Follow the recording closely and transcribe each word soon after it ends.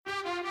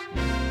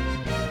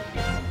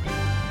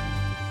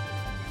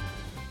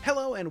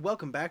and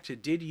welcome back to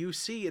Did You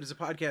See? It is a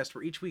podcast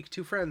where each week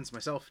two friends,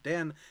 myself,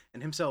 Dan,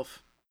 and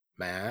himself,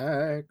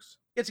 Max.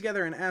 get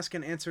together and ask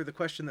and answer the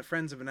question that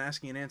friends have been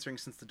asking and answering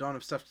since the dawn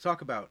of stuff to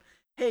talk about.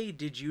 Hey,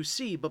 did you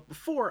see? But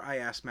before I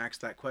ask Max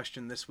that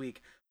question this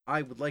week,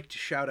 I would like to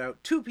shout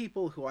out two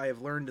people who I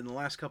have learned in the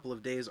last couple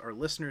of days are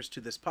listeners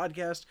to this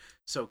podcast.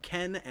 So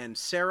Ken and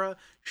Sarah,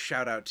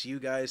 shout out to you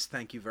guys.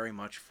 Thank you very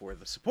much for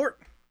the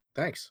support.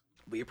 Thanks.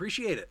 We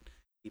appreciate it.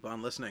 Keep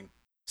on listening.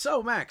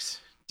 So,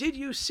 Max, did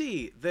you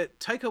see that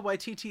Taika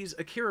Waititi's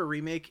Akira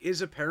remake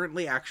is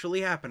apparently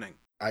actually happening?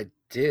 I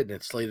did.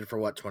 It's slated for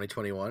what,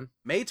 2021?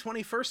 May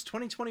 21st,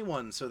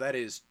 2021. So that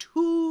is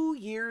 2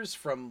 years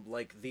from,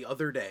 the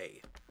other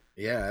day.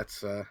 Yeah,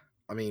 it's,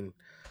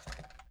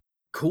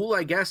 cool,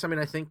 I guess.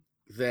 I think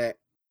that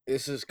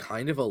this is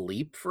kind of a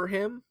leap for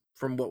him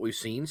from what we've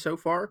seen so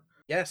far.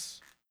 Yes.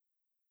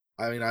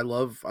 I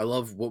love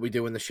what we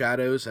do in the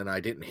shadows, and I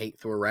didn't hate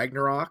Thor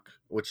Ragnarok,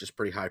 which is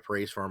pretty high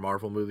praise for a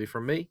Marvel movie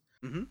from me.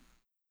 Mm-hmm.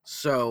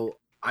 So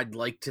I'd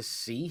like to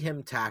see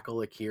him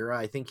tackle Akira.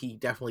 I think he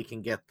definitely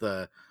can get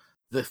the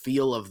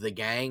feel of the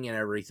gang and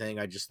everything.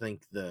 I just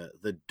think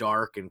the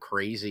dark and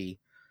crazy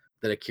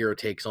that Akira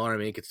takes on,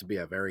 it gets to be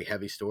a very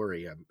heavy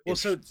story. I'm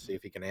interested to see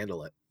if he can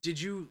handle it.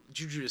 Did you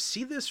just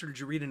see this, or did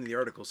you read any of the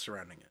articles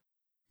surrounding it?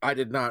 I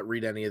did not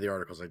read any of the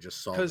articles. I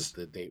just saw that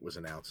the date was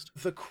announced.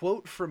 The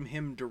quote from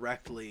him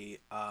directly,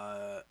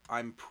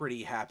 I'm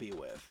pretty happy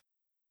with.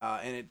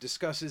 And it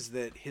discusses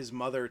that his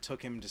mother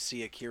took him to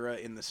see Akira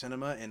in the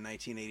cinema in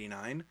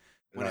 1989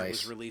 when it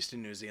was released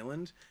in New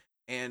Zealand.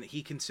 And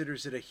he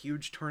considers it a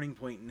huge turning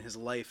point in his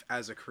life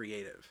as a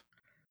creative.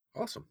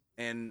 Awesome.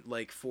 And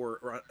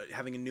for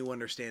having a new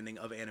understanding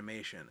of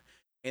animation.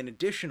 And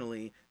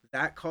additionally,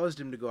 that caused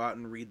him to go out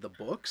and read the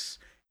books.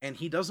 And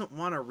he doesn't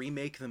want to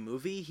remake the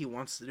movie. He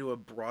wants to do a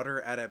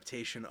broader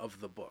adaptation of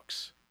the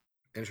books.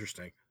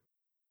 Interesting.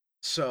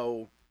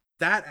 So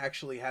that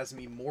actually has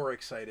me more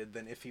excited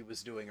than if he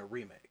was doing a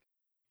remake.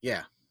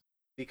 Yeah.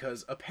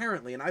 Because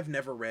apparently, and I've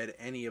never read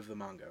any of the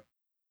manga,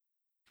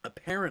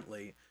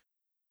 apparently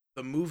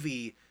the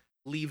movie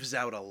leaves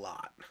out a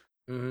lot.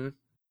 Mm-hmm.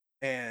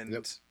 And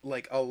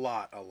a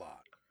lot.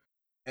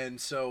 And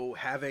so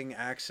having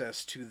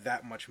access to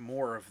that much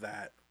more of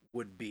that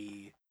would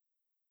be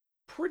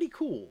pretty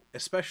cool,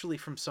 especially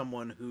from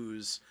someone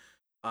whose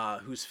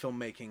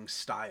filmmaking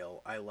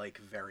style I like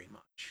very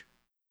much.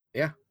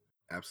 Yeah,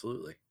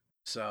 absolutely.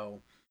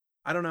 So,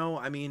 I don't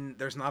know.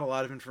 There's not a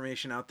lot of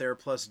information out there.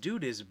 Plus,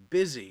 dude is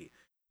busy.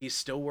 He's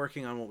still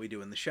working on What We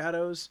Do in the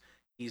Shadows.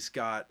 He's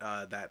got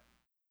that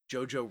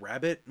Jojo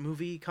Rabbit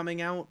movie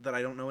coming out that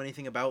I don't know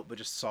anything about, but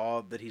just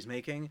saw that he's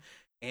making.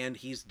 And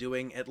he's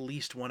doing at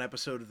least one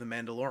episode of The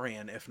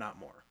Mandalorian, if not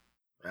more.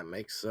 That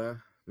makes you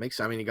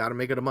got to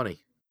make it a money.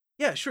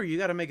 Yeah, sure, you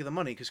got to make it the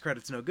money because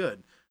credit's no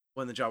good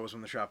when the job was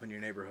from the shop in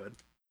your neighborhood.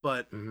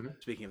 But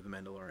speaking of The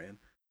Mandalorian,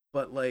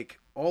 but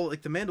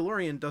The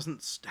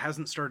Mandalorian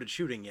hasn't started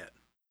shooting yet.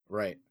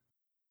 Right.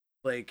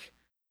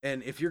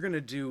 And if you're gonna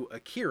do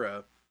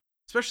Akira,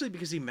 especially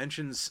because he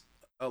mentions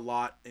a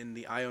lot in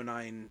the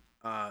IO9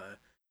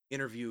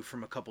 interview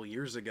from a couple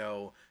years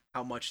ago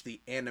how much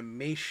the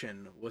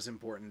animation was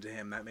important to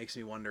him, that makes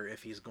me wonder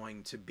if he's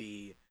going to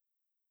be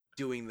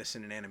doing this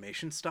in an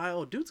animation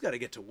style. Dude's got to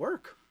get to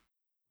work.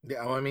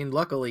 Yeah,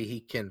 luckily he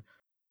can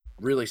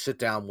really sit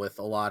down with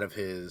a lot of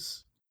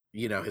his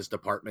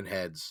department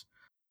heads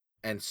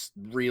and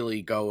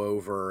really go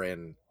over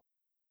and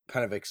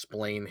kind of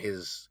explain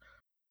his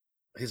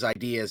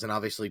ideas. And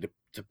obviously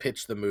to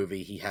pitch the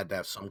movie, he had to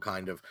have some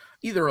kind of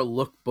either a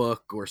lookbook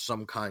or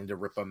some kind of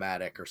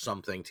rip-o-matic or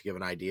something to give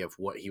an idea of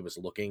what he was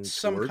looking towards.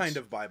 Some kind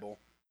of Bible.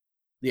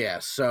 Yeah,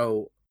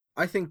 so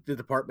I think the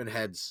department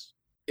heads,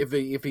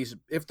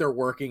 if they're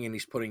working and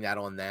he's putting that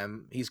on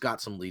them, he's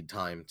got some lead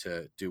time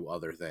to do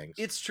other things.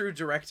 It's true,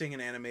 directing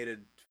an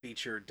animated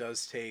feature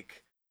does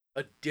take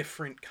a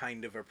different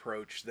kind of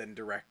approach than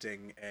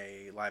directing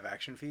a live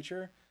action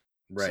feature.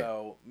 Right.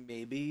 So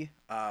maybe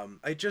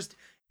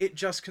it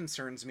just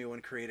concerns me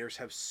when creators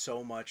have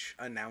so much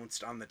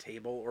announced on the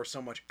table or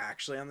so much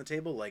actually on the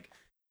table. Like,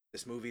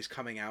 this movie's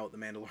coming out, The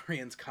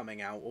Mandalorian's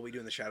coming out, What We Do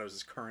in the Shadows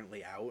is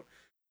currently out.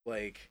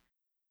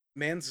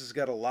 Mans has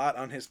got a lot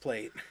on his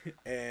plate,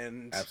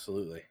 and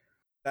absolutely,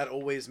 that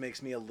always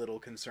makes me a little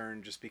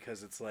concerned, just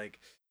because it's I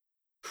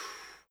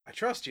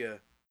trust you,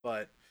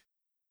 but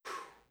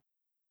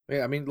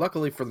yeah,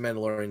 luckily for The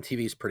Mandalorian,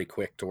 TV is pretty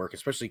quick to work,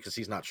 especially because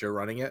he's not show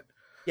running it.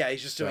 Yeah,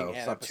 he's just doing an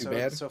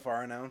episode so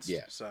far announced.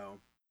 Yeah, so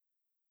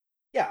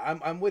yeah,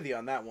 I'm with you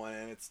on that one,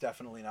 and it's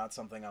definitely not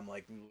something I'm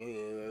like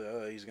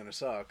he's gonna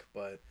suck,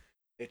 but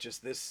it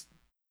just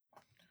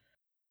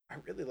I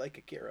really like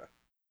Akira.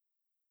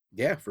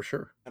 Yeah, for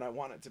sure. And I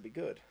want it to be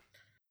good.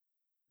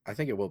 I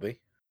think it will be.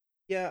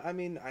 Yeah,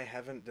 I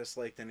haven't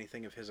disliked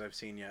anything of his I've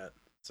seen yet,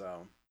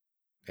 so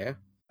yeah,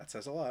 that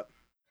says a lot.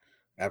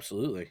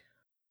 Absolutely.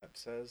 That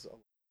says a lot.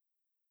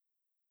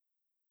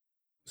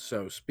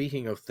 So,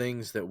 speaking of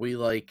things that we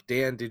like,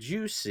 Dan, did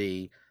you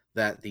see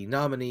that the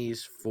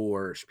nominees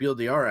for Spiel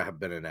des Jahres have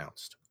been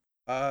announced?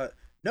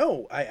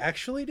 No, I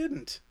actually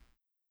didn't.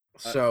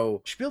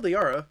 So Spiel des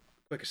Jahre,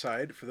 quick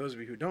aside, for those of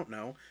you who don't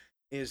know,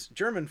 is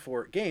German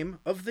for Game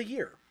of the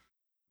Year.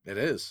 it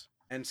is.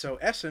 And so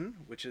Essen,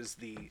 which is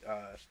the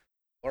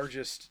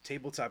largest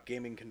tabletop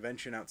gaming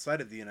convention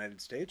outside of the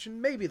United States,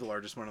 and maybe the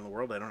largest one in the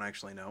world, I don't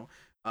actually know,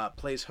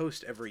 plays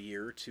host every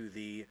year to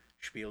the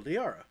Spiel des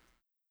Jahre.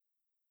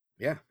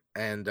 Yeah.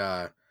 And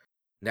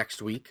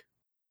next week,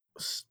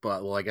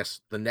 but well, I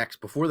guess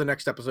before the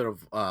next episode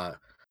of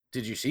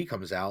Did You See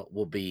comes out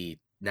will be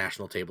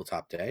National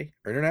Tabletop Day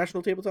or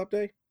International Tabletop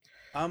Day.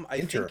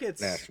 I think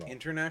it's International.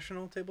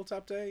 International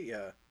Tabletop Day.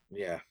 Yeah.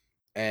 Yeah,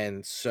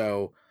 and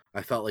so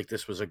I felt like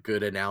this was a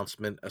good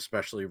announcement,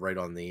 especially right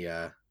on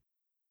the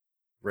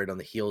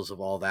heels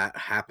of all that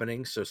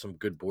happening. So some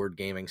good board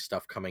gaming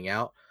stuff coming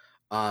out.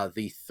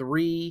 The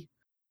three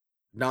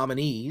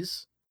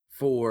nominees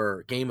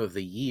for Game of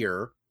the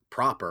Year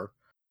proper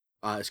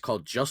is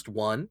called Just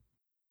One,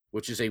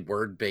 which is a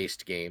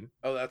word-based game.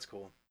 Oh, that's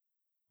cool.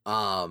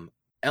 LAMA,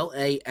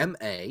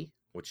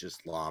 which is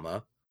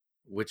llama,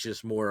 which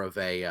is more of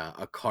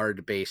a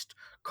card-based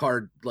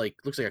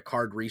looks like a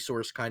card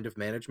resource kind of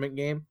management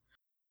game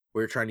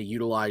where you're trying to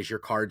utilize your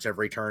cards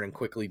every turn and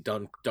quickly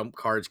dump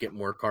cards, get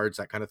more cards,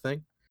 that kind of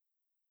thing.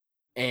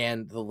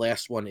 And the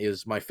last one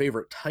is my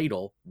favorite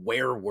title,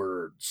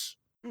 Werewords,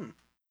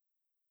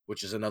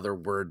 which is another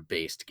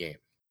word-based game.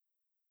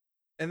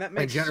 And that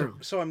makes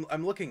so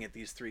I'm looking at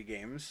these three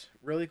games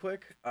really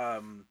quick.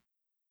 Ted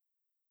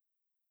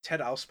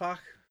Alspach,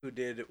 who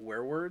did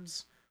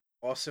Werewords,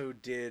 also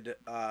did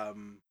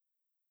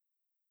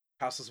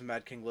Castles of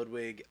Mad King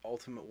Ludwig,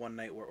 Ultimate One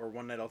Night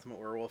Ultimate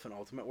Werewolf, and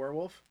Ultimate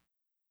Werewolf.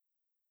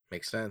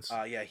 Makes sense.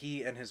 Yeah,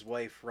 he and his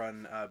wife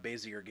run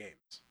Bezier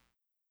Games.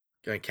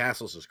 And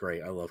Castles is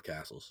great. I love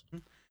Castles.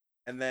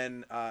 And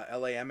then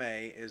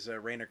LAMA is a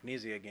Rainer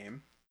Knizia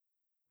game.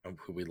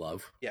 Who we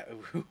love. Yeah,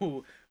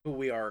 who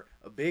we are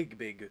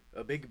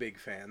big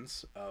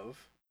fans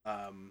of.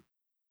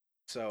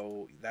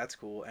 So that's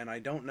cool. And I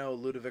don't know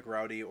Ludovic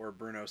Rowdy or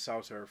Bruno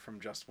Sauter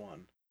from Just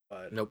One,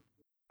 but nope.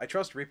 I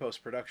trust Repos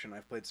Production.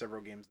 I've played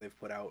several games they've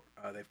put out,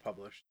 they've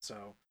published.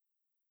 So,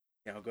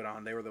 good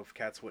on. They were the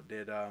cats what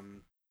did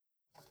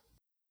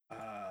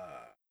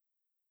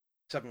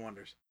Seven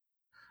Wonders.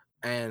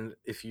 And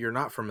if you're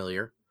not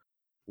familiar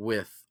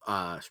with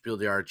Spiel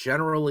des Jahre,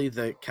 generally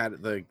the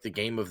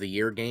Game of the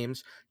Year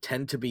games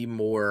tend to be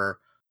more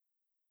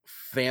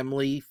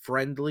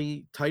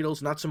family-friendly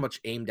titles, not so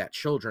much aimed at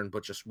children,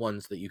 but just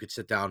ones that you could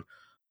sit down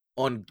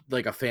on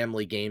like a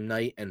family game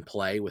night and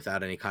play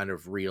without any kind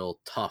of real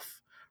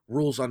tough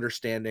rules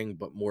understanding,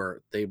 but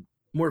they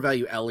more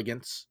value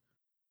elegance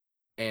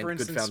and For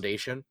instance, good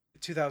foundation.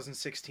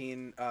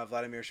 2016,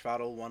 Vladimir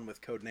Shvaddal won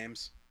with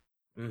Codenames,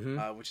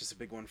 which is a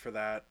big one for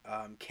that.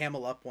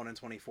 Camel Up won in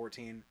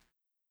 2014.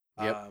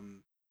 Yep.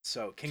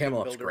 So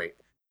Camel Up's great.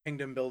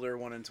 Kingdom Builder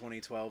won in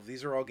 2012.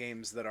 These are all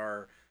games that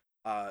are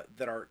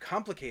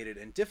complicated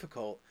and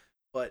difficult,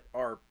 but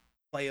are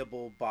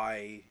playable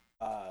by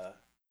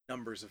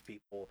numbers of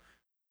people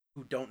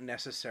who don't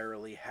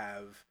necessarily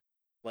have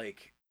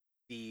like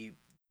the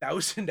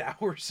 1,000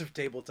 hours of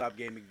tabletop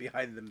gaming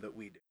behind them that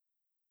we do.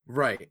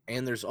 Right,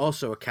 and there's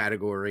also a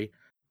category,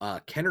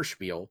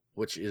 Kennerspiel,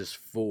 which is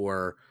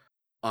for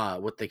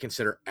what they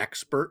consider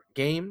expert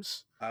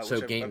games.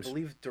 So games, I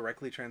believe,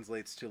 directly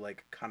translates to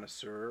like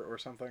connoisseur or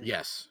something.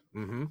 Yes.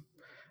 Mm-hmm.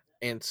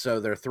 And so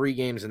there are three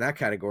games in that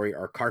category: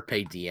 are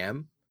Carpe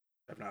Diem,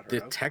 I've not heard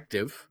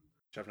Detective,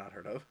 which I've not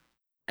heard of,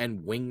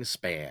 and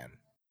Wingspan.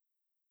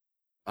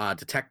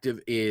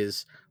 Detective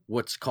is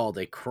what's called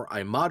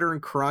a modern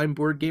crime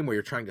board game where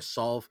you're trying to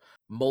solve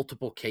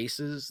multiple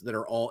cases that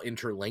are all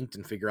interlinked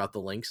and figure out the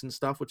links and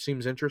stuff, which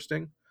seems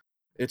interesting.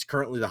 It's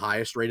currently the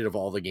highest rated of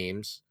all the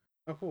games.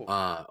 Oh, cool.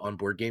 On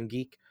Board Game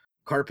Geek.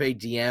 Carpe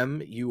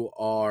Diem, you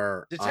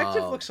are...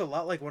 Detective looks a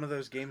lot like one of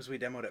those games we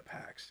demoed at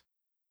PAX.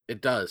 It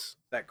does.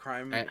 That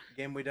crime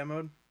game we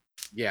demoed?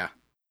 Yeah.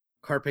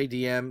 Carpe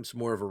Diem's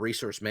more of a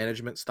resource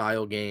management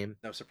style game.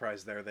 No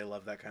surprise there. They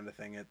love that kind of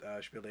thing at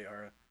Spiel des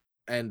Jahre.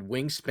 And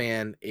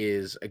Wingspan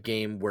is a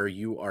game where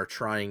you are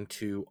trying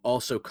to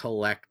also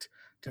collect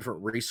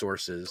different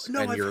resources.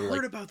 No, and I've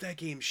heard about that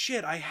game.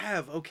 Shit, I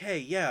have. Okay,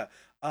 yeah.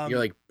 You're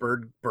like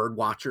bird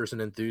watchers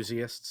and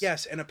enthusiasts.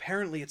 Yes, and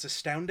apparently it's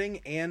astounding,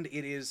 and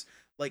it is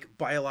like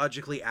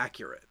biologically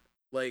accurate.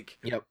 Like,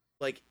 yep.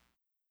 Like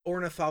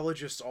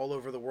ornithologists all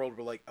over the world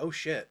were like, "Oh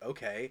shit,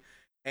 okay,"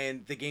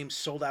 and the game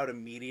sold out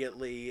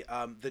immediately.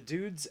 The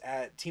dudes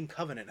at Team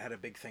Covenant had a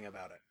big thing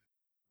about it.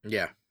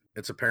 Yeah,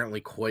 it's apparently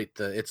quite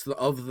the. It's the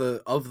of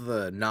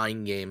the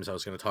 9 games I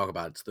was going to talk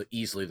about. It's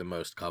easily the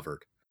most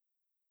covered.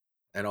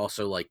 And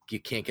also, like, you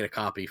can't get a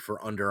copy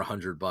for under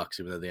 $100,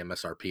 even though the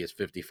MSRP is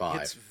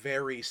 $55. It's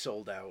very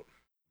sold out.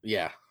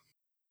 Yeah.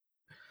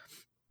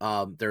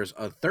 There's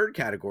a third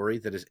category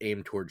that is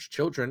aimed towards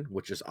children,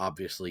 which is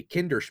obviously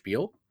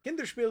Kinderspiel.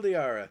 Kinderspiel des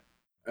Jahre.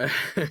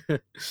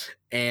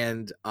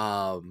 And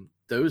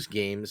those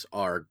games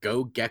are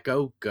Go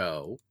Gecko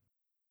Go.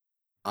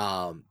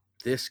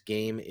 This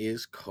game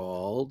is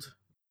called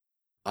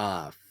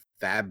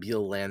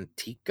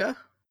Fabulantica.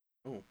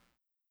 Ooh.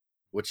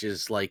 which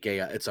is like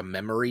it's a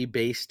memory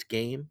based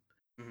game.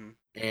 Hmm.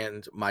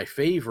 And my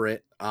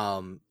favorite,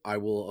 I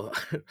will,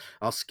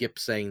 I'll skip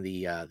saying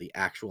the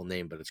actual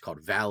name, but it's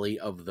called Valley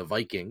of the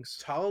Vikings.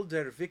 Tal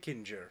der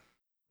Wikinger.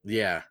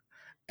 Yeah,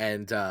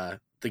 and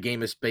the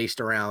game is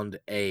based around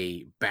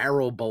a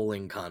barrel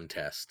bowling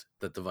contest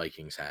that the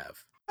Vikings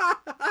have.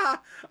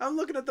 I'm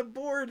looking at the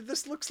board.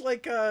 This looks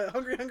like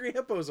Hungry Hungry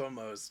Hippos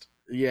almost.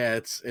 Yeah,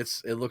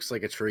 it looks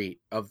like a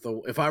treat.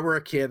 If I were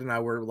a kid and I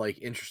were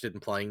like interested in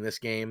playing this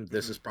game,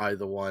 this is probably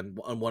the one.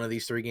 On one of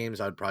these three games,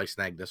 I'd probably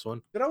snag this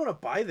one. But I want to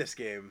buy this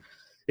game.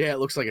 Yeah, it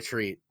looks like a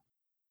treat.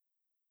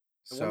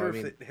 I wonder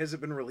if has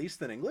it been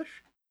released in English?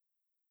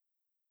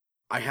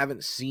 I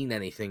haven't seen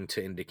anything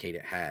to indicate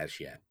it has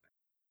yet.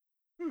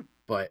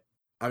 But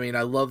I mean,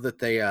 I love that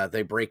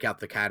they break out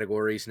the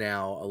categories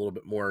now a little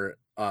bit more.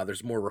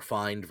 There's more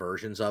refined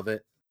versions of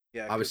it.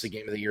 Yeah, obviously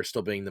Game of the Year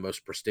still being the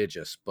most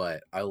prestigious,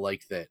 but I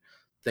like that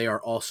they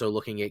are also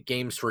looking at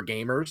games for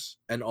gamers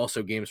and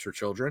also games for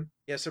children.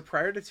 Yeah, so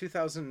prior to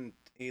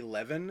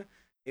 2011,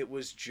 it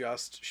was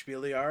just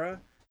Spiel des Jahres,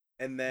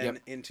 and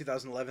then in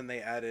 2011 they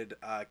added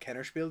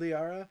Kennerspiel des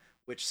Jahres,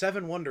 which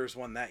Seven Wonders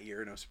won that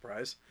year, no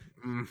surprise.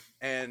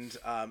 And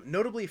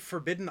notably,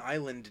 Forbidden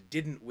Island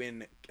didn't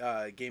win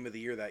Game of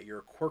the Year that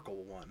year.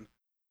 Quirkle won.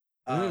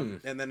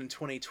 And then in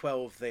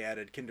 2012 they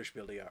added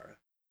Kinderspiel des Jahres.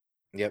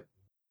 Yep.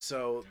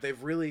 So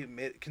they've really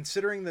made,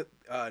 considering that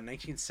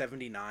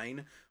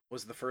 1979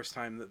 was the first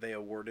time that they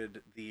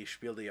awarded the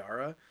Spiel des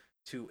Jahres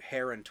to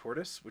Hare and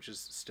Tortoise, which is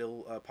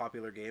still a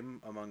popular game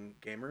among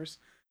gamers.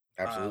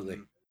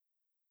 Absolutely.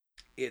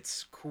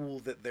 It's cool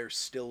that they're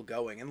still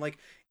going. And, like,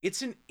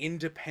 it's an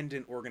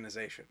independent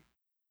organization.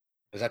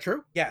 Is that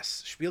true?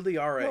 Yes. Spiel des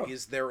Jahres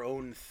is their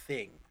own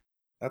thing.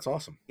 That's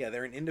awesome. Yeah,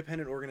 they're an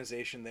independent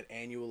organization that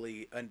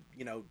annually,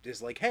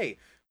 is like, hey,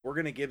 we're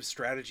going to give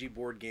strategy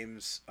board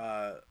games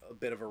a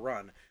bit of a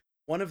run.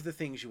 One of the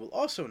things you will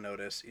also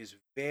notice is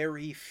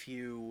very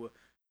few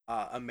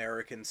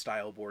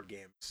American-style board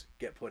games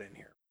get put in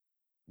here.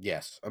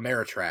 Yes,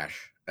 Ameritrash,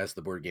 as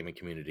the board gaming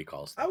community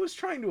calls them. I was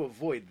trying to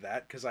avoid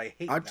that because I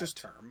hate that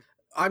term.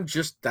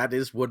 That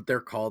is what they're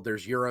called.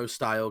 There's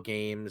Euro-style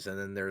games, and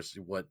then there's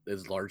what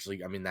is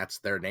largely, that's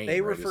their name.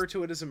 They refer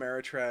to it as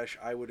Ameritrash.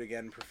 I would,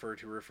 again, prefer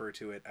to refer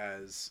to it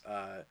as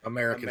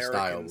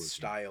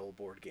American-style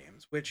board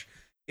games, which...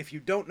 If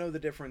you don't know the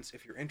difference,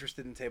 if you're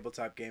interested in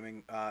tabletop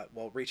gaming,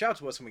 reach out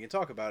to us and we can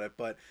talk about it.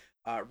 But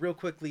real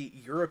quickly,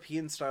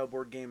 European-style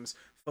board games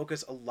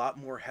focus a lot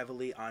more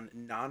heavily on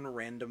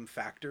non-random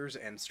factors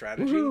and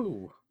strategy.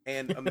 Woo-hoo.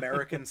 And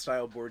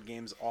American-style board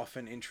games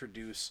often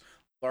introduce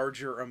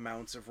larger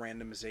amounts of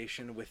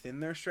randomization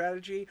within their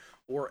strategy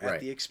or at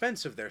the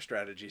expense of their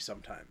strategy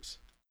sometimes.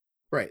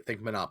 Right,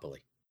 think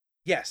Monopoly.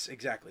 Yes,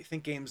 exactly.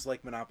 Think games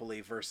like Monopoly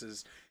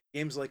versus...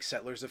 games like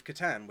Settlers of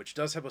Catan, which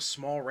does have a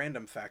small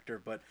random factor,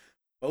 but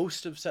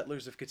most of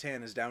Settlers of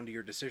Catan is down to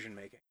your decision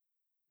making.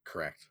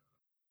 Correct.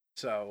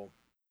 So,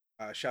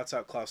 shouts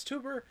out Klaus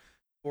Tuber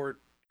for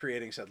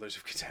creating Settlers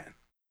of Catan.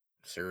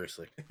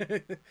 Seriously.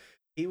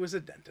 He was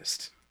a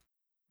dentist.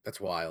 That's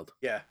wild.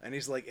 Yeah, and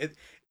he's like,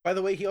 by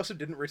the way, he also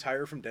didn't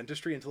retire from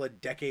dentistry until a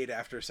decade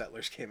after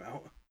Settlers came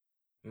out.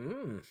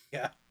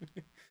 Yeah.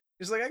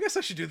 He's like, I guess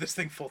I should do this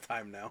thing full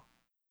time now.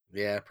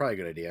 Yeah, probably a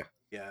good idea.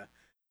 Yeah.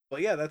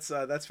 But yeah, that's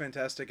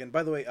fantastic. And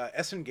by the way,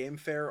 Essen Game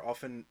Fair,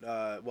 often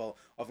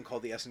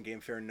called the Essen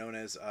Game Fair, known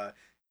as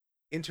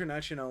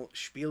International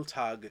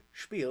Spieltag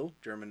Spiel,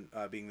 German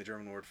being the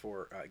German word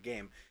for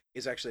game,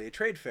 is actually a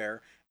trade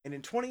fair. And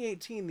in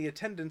 2018, the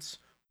attendance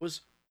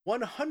was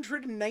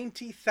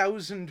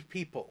 190,000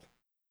 people.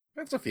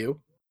 That's a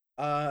few.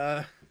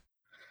 Yeah,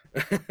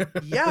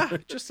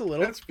 just a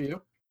little. That's a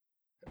few.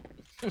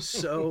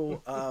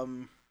 So,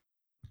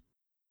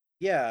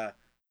 yeah.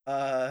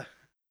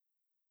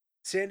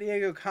 San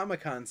Diego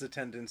Comic-Con's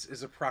attendance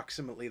is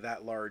approximately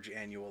that large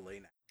annually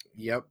now.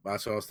 Yep,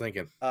 that's what I was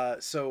thinking.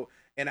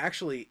 And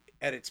actually,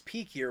 at its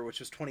peak year, which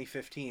was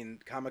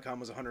 2015, Comic-Con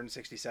was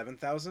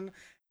 167,000,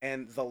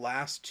 and the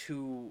last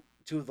two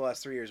of the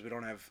last 3 years, we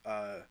don't have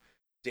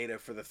data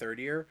for the third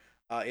year,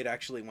 it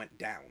actually went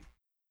down.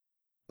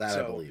 That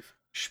I believe.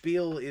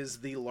 Spiel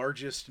is the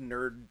largest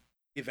nerd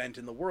event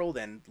in the world,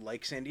 and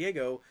like San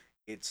Diego,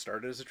 it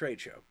started as a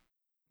trade show.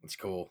 It's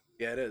cool.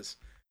 Yeah, it is.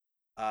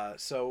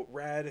 So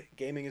rad,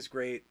 gaming is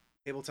great.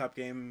 Tabletop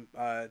Game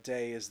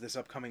Day is this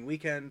upcoming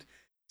weekend.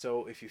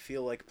 So if you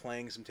feel like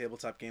playing some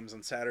tabletop games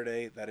on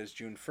Saturday, that is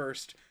June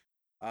 1st,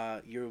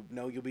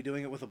 you'll be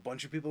doing it with a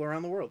bunch of people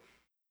around the world.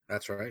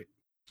 That's right.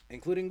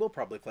 Including we'll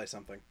probably play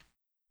something.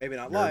 Maybe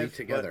not Nerdy live,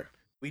 together.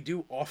 But we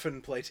do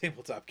often play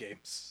tabletop games.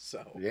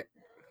 So yeah,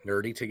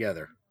 nerdy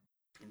together.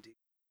 Indeed.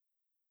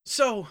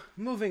 So,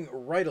 moving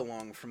right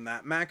along from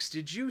that, Max,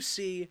 did you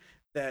see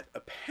that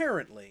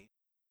apparently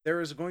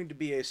there is going to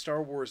be a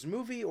Star Wars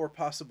movie or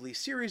possibly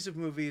series of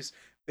movies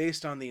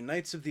based on the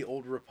Knights of the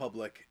Old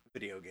Republic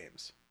video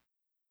games?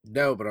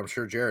 No, but I'm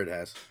sure Jared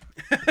has.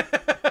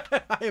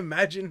 I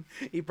imagine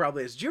he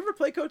probably has. Did you ever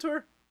play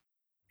KOTOR?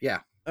 Yeah.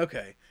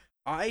 Okay.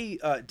 I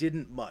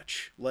didn't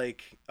much.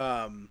 Like,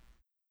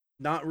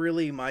 not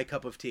really my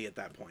cup of tea at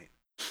that point.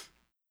 I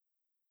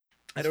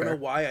That's don't know fair.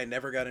 why I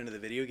never got into the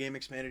video game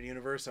expanded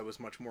universe. I was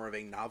much more of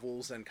a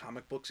novels and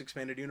comic books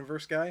expanded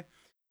universe guy.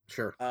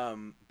 Sure.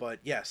 But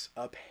yes,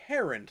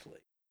 apparently,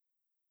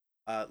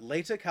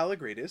 Leta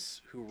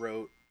Kalogridis, who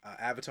wrote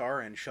Avatar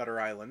and Shutter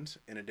Island,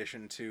 in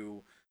addition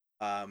to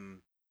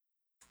um,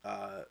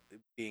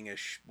 being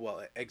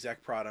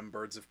exec prod on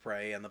Birds of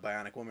Prey and the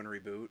Bionic Woman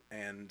reboot,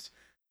 and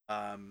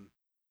um,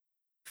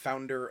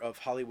 founder of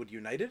Hollywood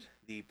United,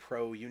 the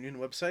pro-union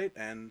website,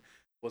 and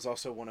was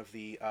also one of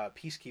the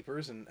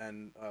peacekeepers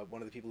and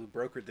one of the people who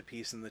brokered the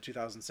peace in the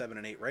 2007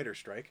 and 8 writer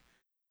strike.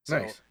 So,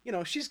 Nice.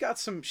 she's got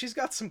some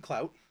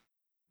clout.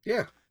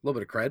 Yeah, a little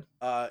bit of cred.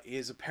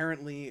 Is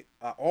apparently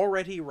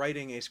already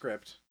writing a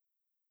script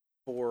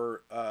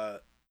for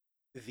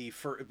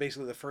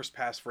basically the first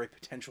pass for a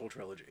potential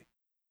trilogy.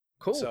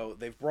 Cool. So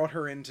they've brought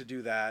her in to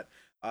do that,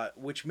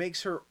 which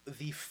makes her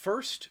the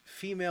first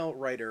female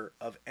writer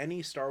of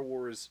any Star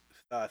Wars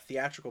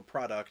theatrical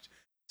product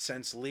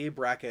since Leigh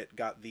Brackett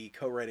got the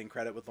co-writing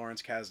credit with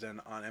Lawrence Kasdan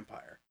on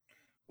Empire.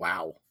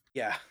 Wow.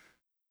 Yeah.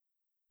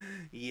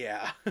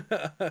 Yeah.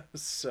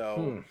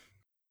 So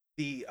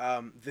the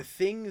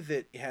thing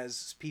that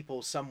has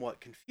people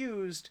somewhat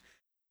confused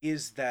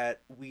is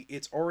that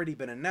it's already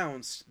been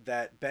announced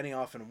that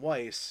Benioff and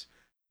Weiss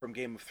from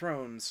Game of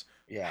Thrones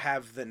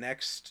have the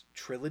next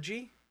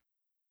trilogy,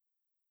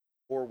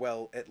 or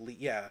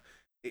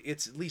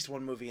it's at least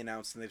one movie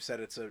announced, and they've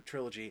said it's a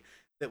trilogy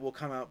that will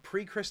come out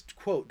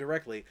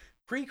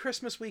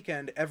pre-Christmas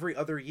weekend every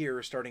other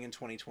year starting in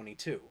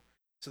 2022.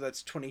 So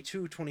that's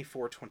 22,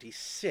 24,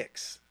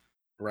 26.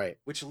 Right.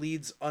 Which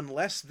leads,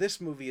 unless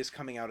this movie is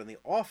coming out in the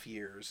off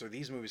years, or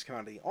these movies come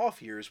out in the off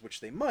years,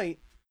 which they might,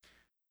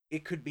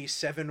 it could be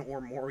 7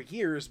 or more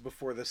years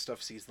before this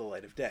stuff sees the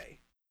light of day.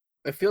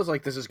 It feels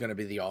like this is going to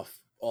be the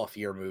off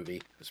year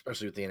movie,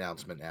 especially with the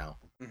announcement now.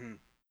 Mm-hmm.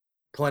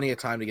 Plenty of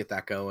time to get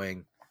that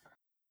going.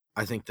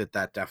 I think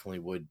that definitely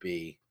would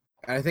be,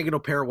 and I think it'll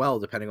pair well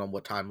depending on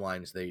what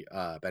timelines they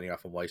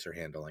Benioff and Weiss are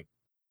handling.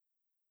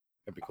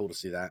 It'd be cool to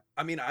see that.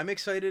 I mean, I'm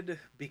excited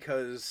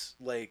because,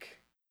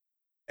 like,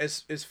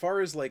 as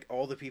far as like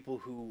all the people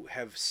who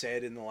have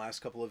said in the last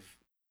couple of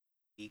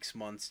weeks,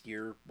 months,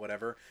 year,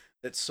 whatever,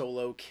 that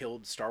Solo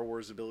killed Star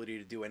Wars' ability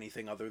to do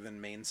anything other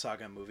than main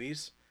saga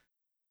movies.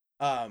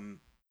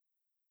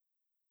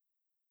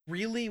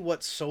 Really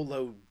what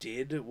Solo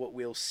did, what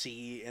we'll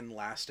see in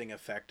lasting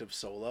effect of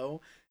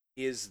Solo,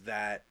 is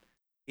that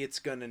it's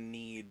gonna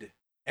need,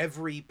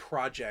 every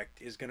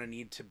project is gonna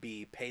need to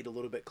be paid a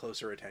little bit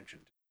closer attention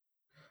to.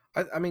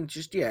 I mean,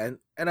 just, yeah,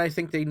 and I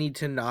think they need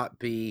to not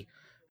be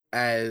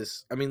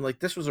as, I mean, like,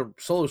 this was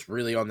Solo's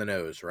really on the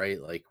nose, right?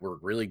 Like, we're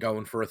really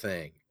going for a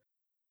thing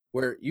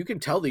where you can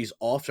tell these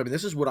off. I mean,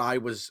 this is what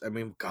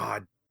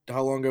God,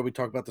 how long ago we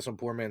talked about this on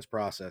Poor Man's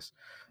Process?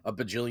 A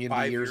bajillion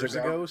 5 years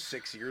ago?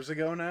 6 years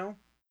ago now?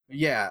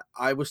 Yeah,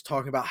 I was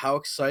talking about how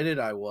excited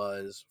I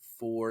was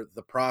for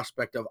the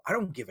prospect of, I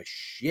don't give a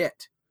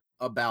shit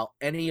about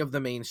any of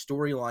the main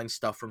storyline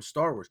stuff from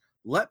Star Wars.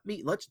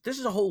 This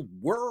is a whole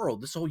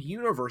world, this whole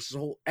universe, this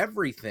whole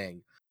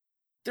everything.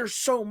 There's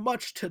so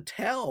much to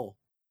tell.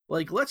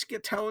 Like, let's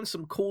get telling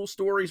some cool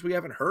stories we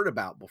haven't heard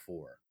about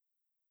before.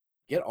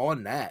 Get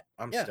on that.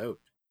 I'm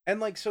stoked. And,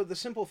 like, so the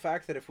simple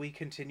fact that if we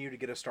continue to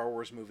get a Star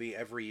Wars movie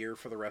every year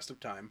for the rest of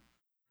time,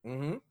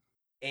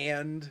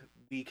 and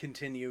we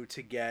continue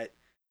to get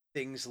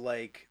things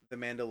like The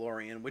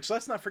Mandalorian, which,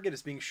 let's not forget,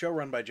 is being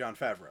showrun by Jon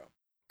Favreau.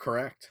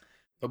 Correct.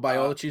 But buy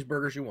all the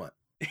cheeseburgers you want.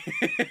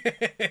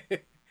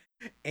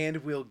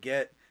 And we're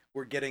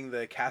getting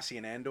the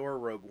Cassian Andor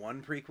Rogue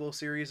One prequel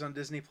series on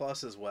Disney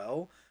Plus as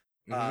well.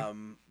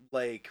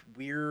 Like,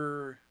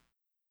 they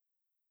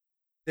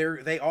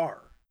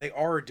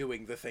are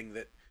doing the thing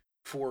that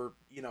for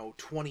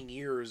 20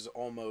 years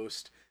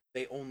almost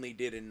they only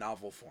did in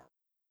novel form.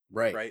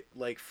 Right?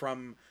 Like,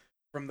 from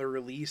the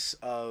release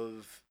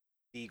of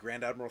the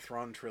Grand Admiral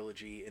Thrawn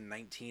trilogy in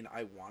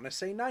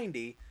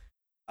 90,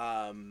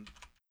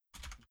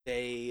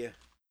 they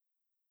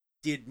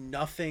did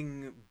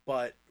nothing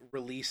but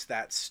release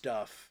that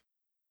stuff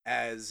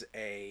as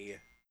a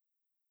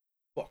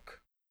book.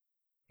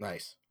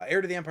 Nice.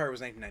 Heir to the Empire was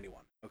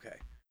 1991. Okay.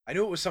 I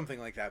knew it was something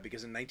like that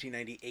because in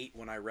 1998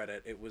 when I read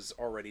it, it was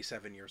already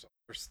 7 years old,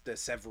 or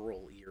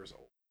several years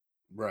old.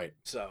 Right.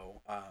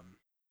 So,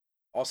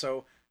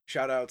 also,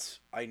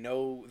 shout-outs. I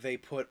know they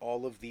put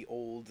all of the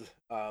old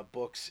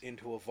books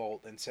into a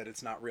vault and said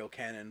it's not real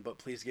canon, but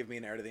please give me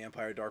an Heir to the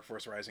Empire, Dark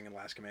Force Rising, and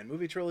Last Command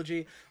movie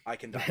trilogy. I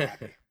can die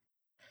happy.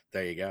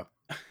 There you go.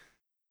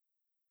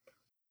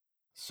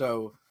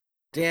 So,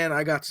 Dan,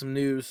 I got some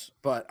news,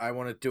 but I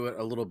want to do it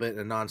a little bit in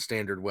a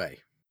non-standard way.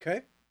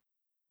 Okay.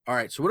 All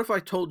right, so what if I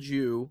told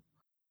you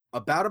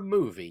about a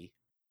movie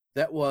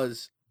that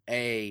was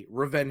a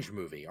revenge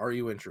movie? Are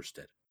you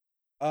interested?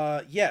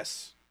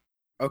 Yes.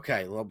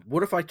 Okay, well,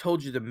 what if I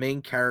told you the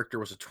main character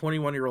was a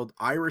 21-year-old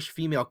Irish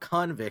female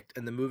convict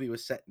and the movie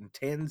was set in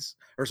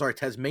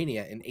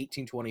Tasmania in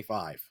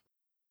 1825?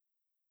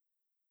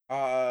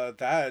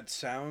 That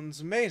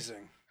sounds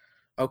amazing.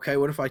 Okay,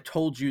 what if I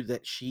told you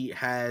that she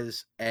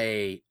has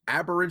a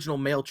Aboriginal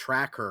male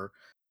tracker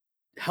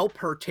help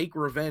her take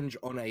revenge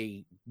on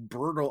a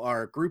brutal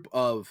or a group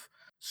of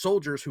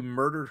soldiers who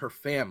murdered her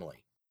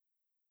family?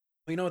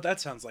 Well, you know what that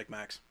sounds like,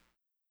 Max?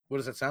 What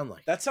does that sound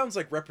like? That sounds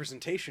like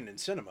representation in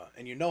cinema,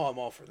 and you know I'm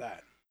all for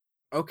that.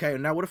 Okay,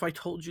 now what if I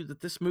told you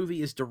that this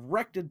movie is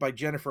directed by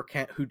Jennifer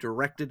Kent, who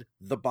directed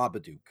The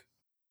Babadook?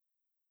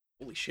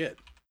 Holy shit.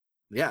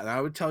 Yeah, and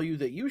I would tell you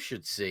that you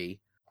should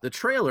see the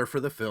trailer for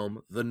the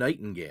film The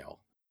Nightingale.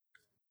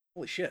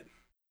 Holy shit.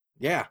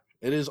 Yeah,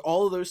 it is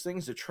all of those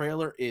things. The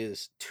trailer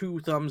is 2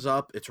 thumbs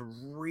up. It's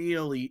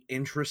really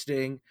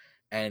interesting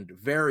and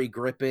very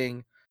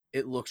gripping.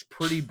 It looks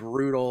pretty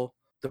brutal.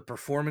 The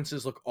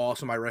performances look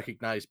awesome. I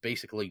recognize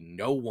basically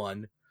no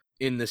one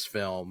in this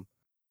film.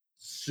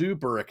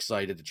 Super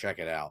excited to check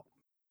it out.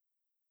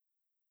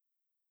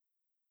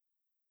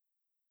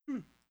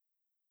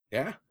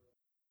 Yeah.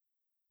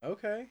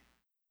 Okay.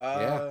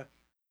 Yeah.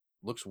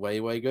 Looks way,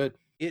 way good.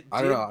 It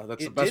I don't know.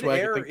 That's the best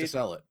way I could think to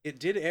sell it. It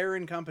did air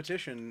in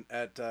competition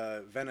at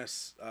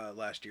Venice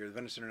last year, the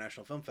Venice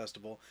International Film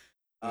Festival,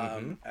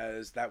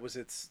 as that was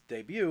its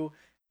debut,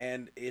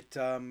 and it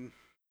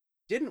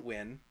didn't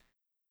win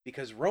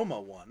because Roma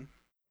won.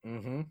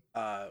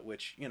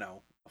 Which, you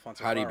know,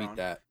 Alfonso Cuarón. How do you beat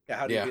that? Yeah,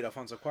 how do you beat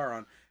Alfonso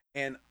Cuarón?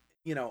 And,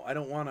 you know, I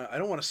don't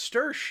wanna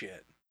stir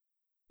shit,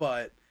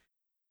 but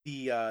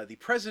the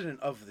president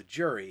of the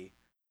jury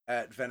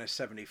at Venice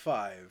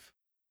 75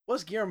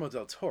 was Guillermo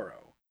del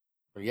Toro.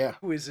 Yeah.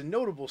 Who is a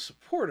notable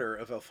supporter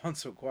of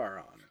Alfonso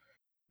Cuarón.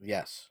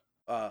 Yes.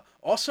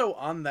 Also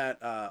on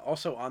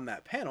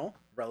that panel,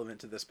 relevant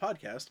to this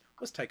podcast,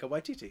 was Taika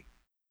Waititi.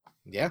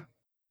 Yeah.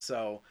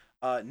 So,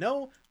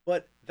 no,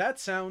 but that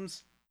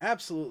sounds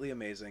absolutely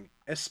amazing,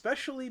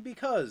 especially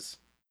because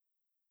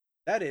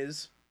that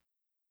is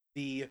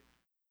the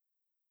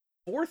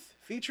 4th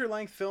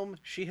feature-length film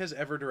she has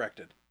ever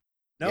directed.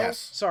 No, yes.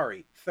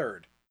 Sorry,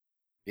 3rd.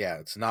 Yeah,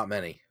 it's not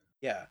many.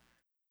 Yeah.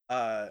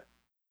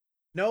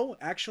 No,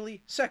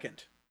 actually,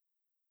 2nd.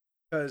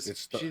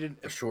 Because she did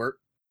a short.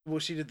 Well,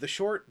 she did the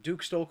short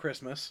Duke Stole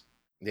Christmas.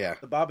 Yeah.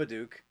 The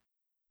Babadook.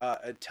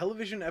 A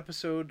television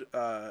episode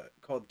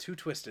called Too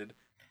Twisted,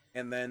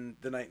 and then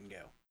The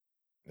Nightingale.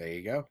 There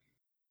you go.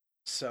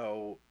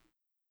 So,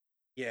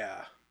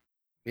 yeah.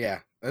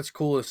 Yeah, that's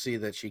cool to see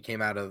that she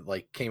came out of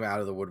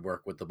the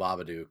woodwork with The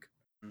Babadook,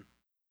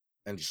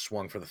 and just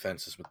swung for the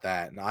fences with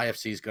that. And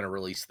IFC is going to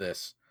release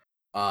this,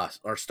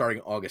 or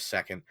starting August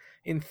 2nd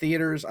in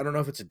theaters. I don't know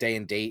if it's a day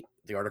and date.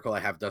 The article I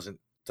have doesn't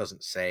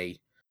say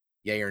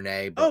yay or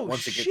nay. But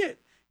once shit!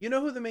 You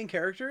know who the main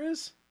character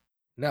is?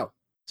 No.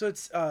 So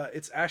it's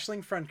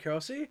Aisling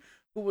Franciosi,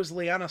 who was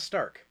Lyanna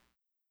Stark.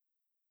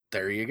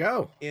 There you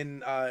go. In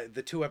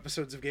the 2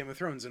 episodes of Game of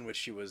Thrones in which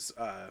she was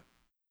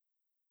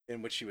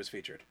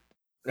featured.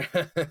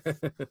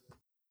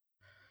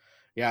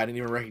 Yeah, I didn't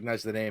even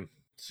recognize the name.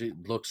 She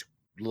looks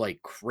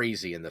like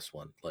crazy in this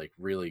one, like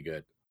really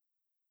good.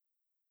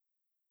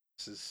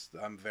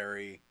 I'm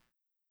very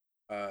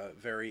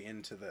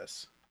into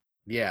this.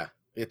 Yeah,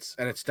 it's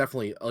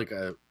definitely like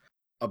a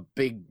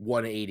big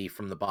 180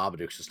 from the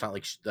Babadook. So it's not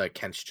like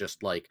Kent's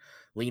just like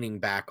leaning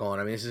back on.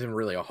 I mean, this isn't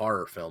really a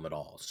horror film at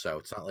all. So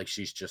it's not like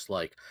she's just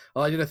like,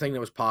 oh, I did a thing that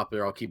was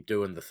popular, I'll keep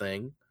doing the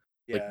thing.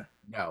 Yeah. Like,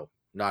 no,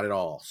 not at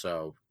all.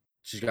 So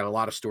she's got a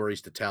lot of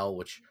stories to tell,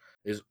 which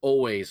is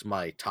always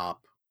my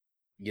top,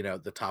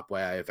 the top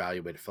way I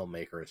evaluate a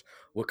filmmaker is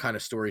what kind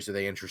of stories are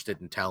they interested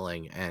in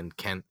telling, and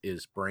Kent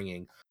is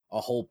bringing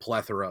a whole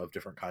plethora of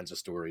different kinds of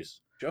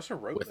stories. She also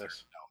wrote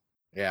this.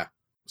 Yeah,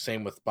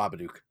 same with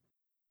Babadook.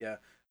 Yeah.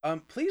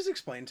 Please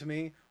explain to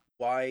me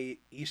why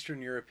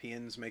Eastern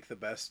Europeans make the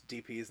best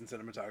DPs and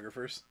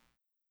cinematographers.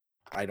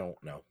 I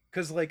don't know.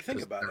 Because, like,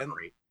 think about it.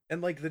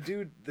 And like the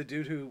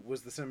dude who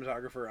was the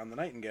cinematographer on The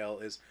Nightingale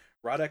is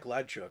Radek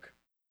Ladchuk,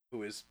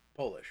 who is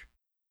Polish.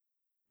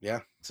 Yeah.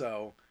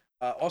 So,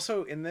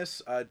 also in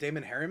this,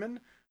 Damon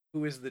Harriman,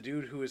 who is the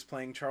dude who is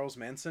playing Charles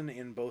Manson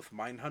in both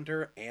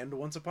Mindhunter and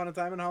Once Upon a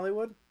Time in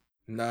Hollywood.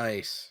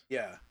 Nice.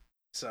 Yeah.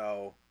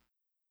 So,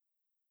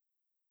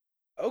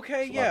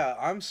 okay, yeah,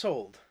 I'm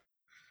sold.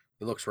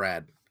 It looks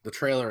rad. The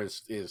trailer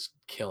is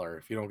killer.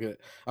 If you don't get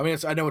it, I mean,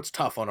 I know it's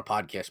tough on a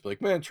podcast, but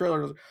like, man,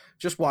 trailer.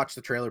 Just watch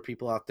the trailer,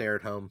 people out there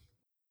at home,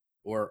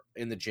 or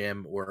in the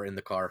gym, or in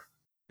the car.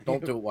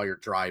 Don't do it while you're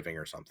driving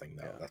or something,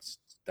 though. Yeah.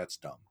 That's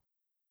dumb.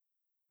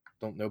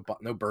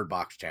 No Bird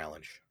Box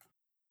challenge.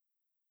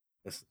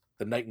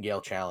 The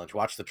Nightingale challenge.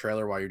 Watch the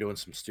trailer while you're doing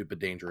some stupid,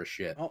 dangerous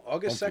shit. Oh,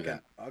 August 2nd.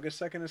 August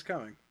 2nd is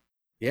coming.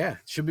 Yeah, it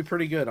should be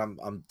pretty good.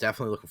 I'm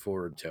definitely looking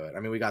forward to it. I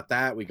mean, we got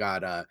that. We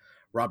got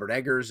Robert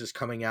Eggers is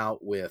coming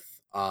out with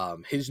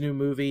his new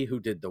movie, who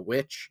did The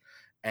Witch,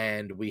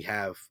 and we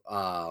have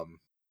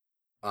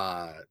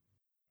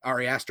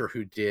Ari Aster,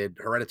 who did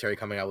Hereditary,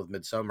 coming out with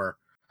Midsommar.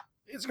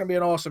 It's going to be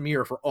an awesome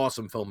year for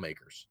awesome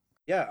filmmakers.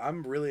 Yeah,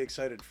 I'm really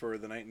excited for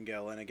The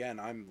Nightingale, and again,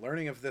 I'm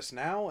learning of this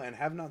now and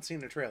have not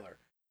seen a trailer,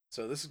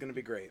 so this is going to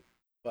be great.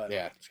 But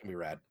yeah, it's going to be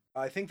rad.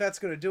 I think that's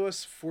going to do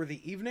us for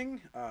the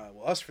evening.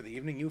 Well, us for the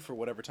evening, you for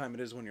whatever time it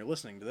is when you're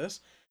listening to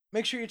this.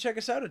 Make sure you check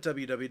us out at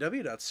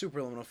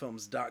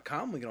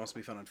www.superliminalfilms.com. We can also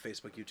be found on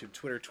Facebook, YouTube,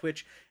 Twitter,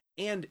 Twitch,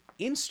 and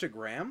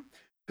Instagram.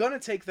 Gonna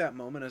take that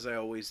moment, as I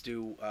always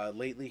do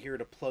lately here,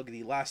 to plug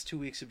the last 2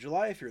 weeks of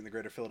July. If you're in the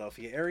greater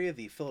Philadelphia area,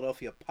 the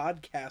Philadelphia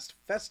Podcast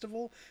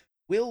Festival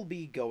will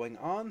be going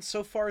on.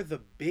 So far,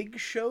 the big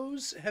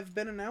shows have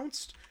been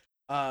announced,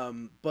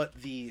 but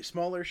the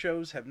smaller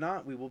shows have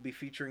not. We will be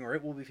featuring, or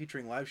it will be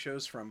featuring, live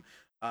shows from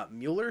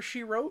Mueller,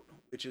 She Wrote,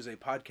 which is a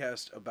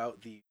podcast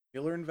about the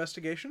Mueller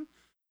investigation.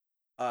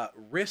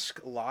 Risk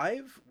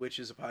Live, which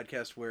is a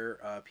podcast where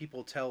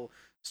people tell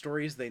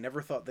stories they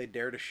never thought they'd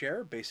dare to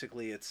share.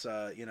 Basically, it's,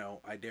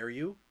 I Dare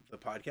You, the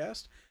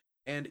podcast.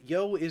 And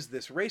Yo, Is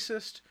This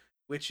Racist,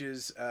 which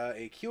is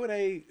a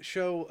Q&A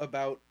show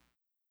about,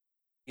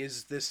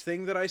 is this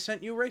thing that I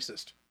sent you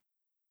racist?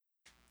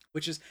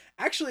 Which is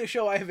actually a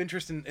show I have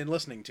interest in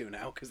listening to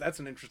now, because that's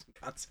an interesting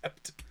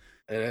concept.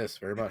 It is,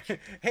 very much.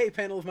 Hey,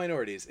 panel of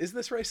minorities, is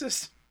this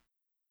racist?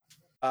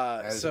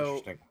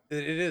 So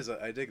it is.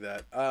 I dig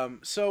that.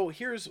 So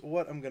here's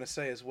what I'm gonna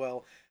say as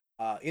well.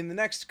 In the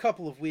next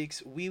couple of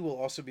weeks, we will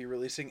also be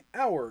releasing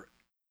our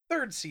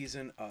 3rd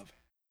season of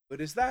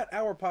What Is That?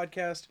 Our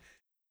podcast.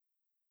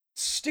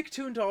 Stick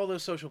tuned to all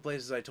those social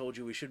places I told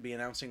you. We should be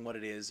announcing what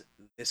it is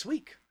this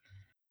week.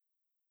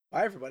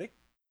 Bye, everybody.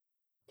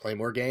 Play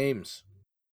more games.